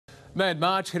Mad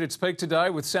March hit its peak today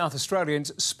with South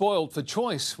Australians spoiled for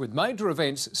choice, with major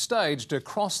events staged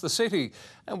across the city.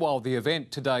 And while the event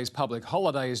today's public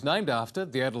holiday is named after,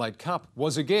 the Adelaide Cup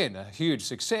was again a huge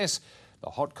success, the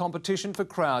hot competition for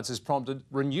crowds has prompted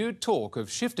renewed talk of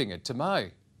shifting it to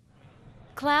May.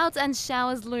 Clouds and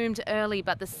showers loomed early,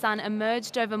 but the sun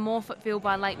emerged over Morphettville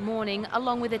by late morning,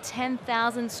 along with a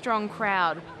 10,000-strong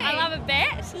crowd. I love a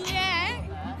bet. Yeah.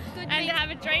 And to have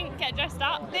a drink, get dressed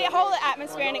up. The whole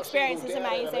atmosphere and experience is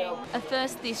amazing. A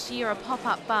first this year, a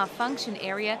pop-up bar function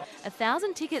area,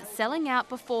 1,000 tickets selling out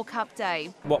before Cup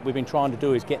Day. What we've been trying to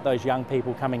do is get those young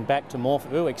people coming back to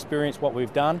Morphettville, experience what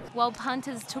we've done. While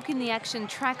punters took in the action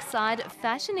trackside,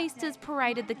 fashionistas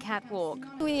paraded the catwalk.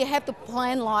 We have to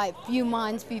plan like a few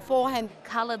months beforehand.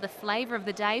 Colour the flavour of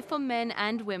the day for men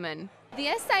and women. The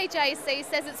SAJC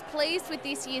says it's pleased with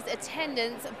this year's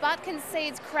attendance, but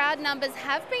concedes crowd numbers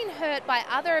have been hurt by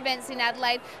other events in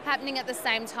Adelaide happening at the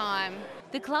same time.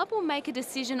 The club will make a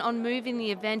decision on moving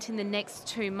the event in the next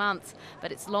 2 months,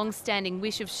 but its long-standing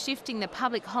wish of shifting the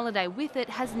public holiday with it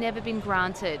has never been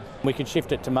granted. We could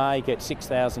shift it to May, get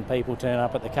 6,000 people turn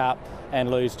up at the Cup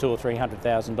and lose $200,000 or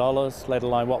 $300,000, let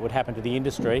alone what would happen to the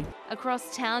industry.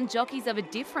 Across town, jockeys of a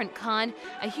different kind,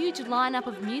 a huge lineup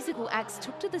of musical acts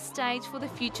took to the stage for the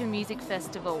Future Music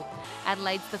Festival.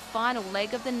 Adelaide's the final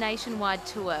leg of the nationwide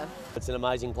tour. It's an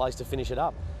amazing place to finish it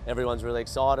up. Everyone's really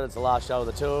excited. It's the last show of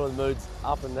the tour. The mood's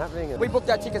up and happening. We booked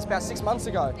our tickets about 6 months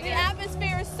ago. The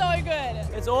atmosphere is so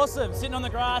good. It's awesome. Sitting on the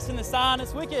grass in the sun,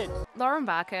 it's wicked. Lauren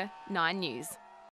Barker, 9 News.